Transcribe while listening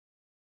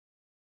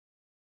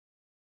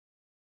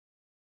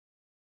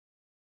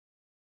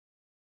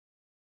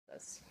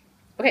does.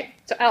 Okay,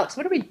 so Alex,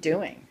 what are we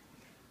doing?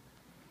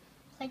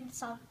 Playing the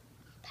song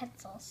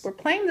pencils. We're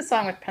playing the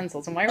song with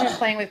pencils. And why are we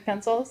playing with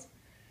pencils?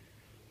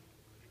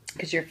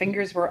 Because your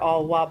fingers were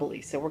all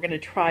wobbly. So we're going to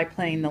try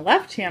playing the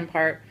left-hand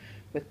part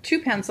with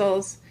 2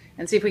 pencils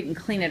and see if we can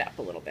clean it up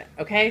a little bit.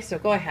 Okay, so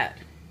go ahead.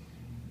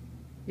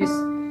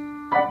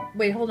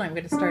 Wait, hold on. I'm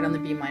going to start on the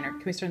B minor.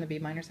 Can we start in the B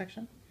minor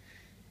section?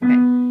 Okay.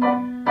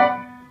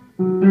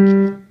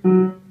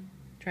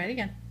 Try it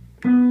again.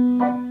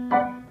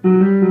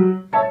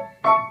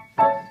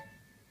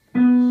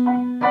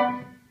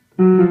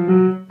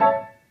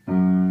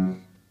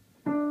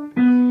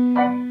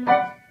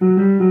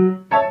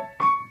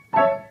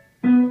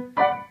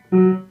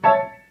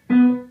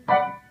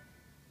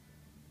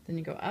 Then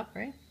you go up,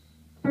 right?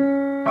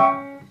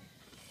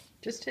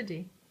 Just to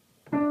D.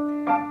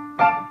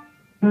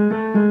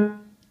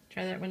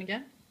 Try that one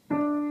again.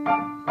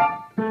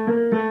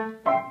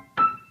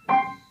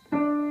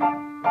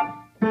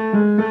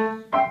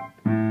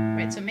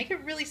 Right, so make it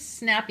really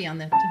snappy on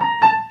the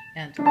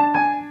end.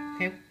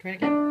 Okay, try it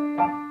again.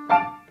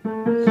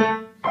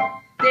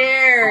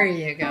 There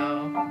you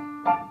go.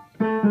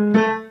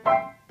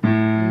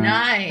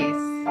 Nice.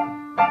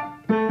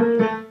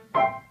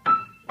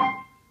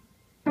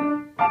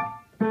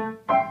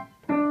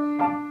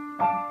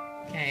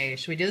 Okay,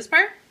 should we do this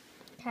part?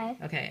 Okay.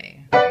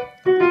 Okay.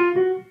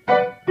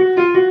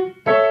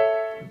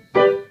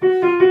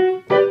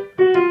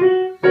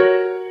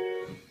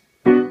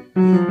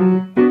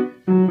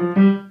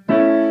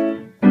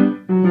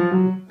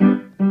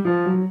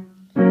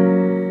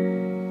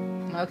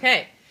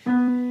 Okay.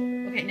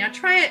 Okay, now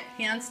try it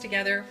hands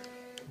together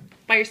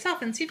by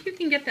yourself and see if you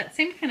can get that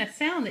same kind of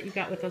sound that you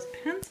got with those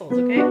pencils,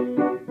 okay?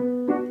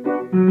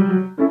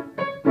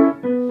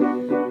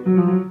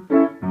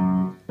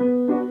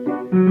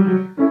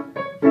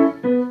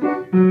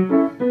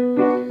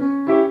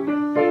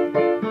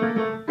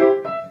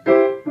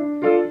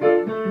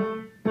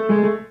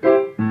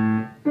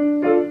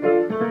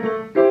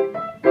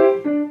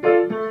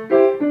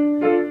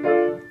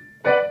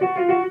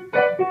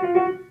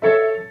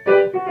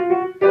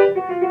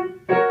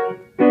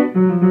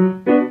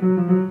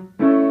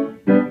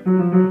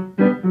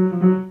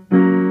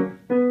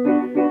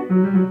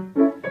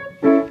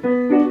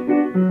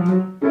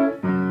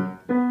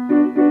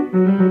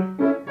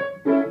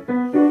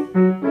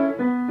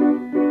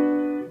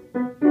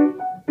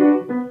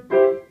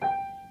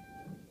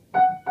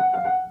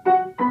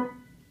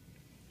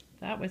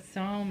 That was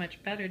so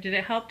much better. Did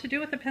it help to do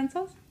with the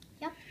pencils?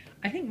 Yep.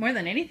 I think more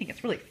than anything,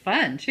 it's really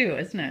fun too,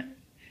 isn't it?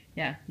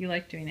 Yeah, you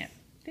like doing it.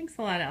 Thanks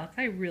a lot, Alex.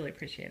 I really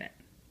appreciate it.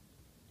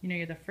 You know,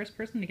 you're the first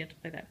person to get to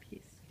play that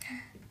piece.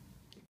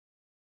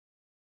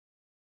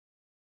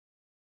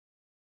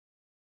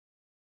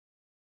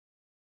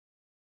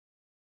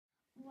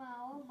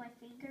 Well, my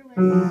finger was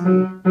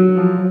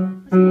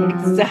going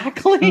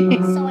Exactly.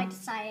 so I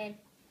decided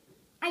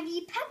I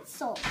need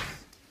pencils.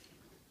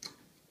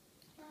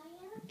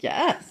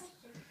 Yes.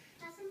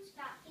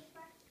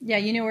 Yeah,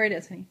 you know where it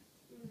is, honey.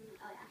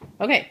 Oh,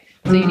 yeah. Okay,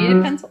 so you need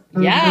a pencil.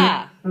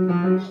 Yeah.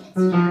 Wait, it's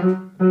here.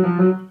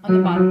 On the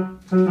bottom.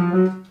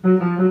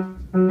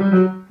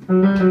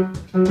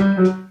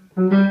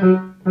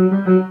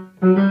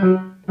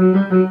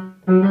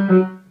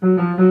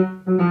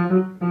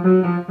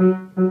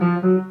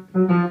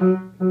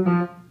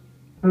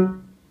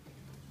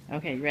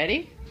 Okay, you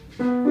ready?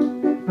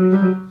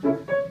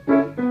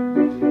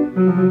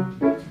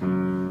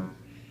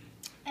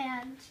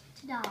 And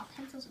ta-da,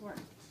 pencils work.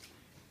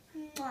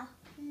 Mwah,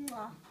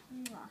 mwah,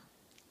 mwah.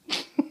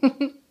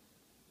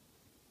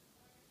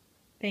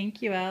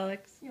 Thank you,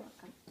 Alex. You're welcome.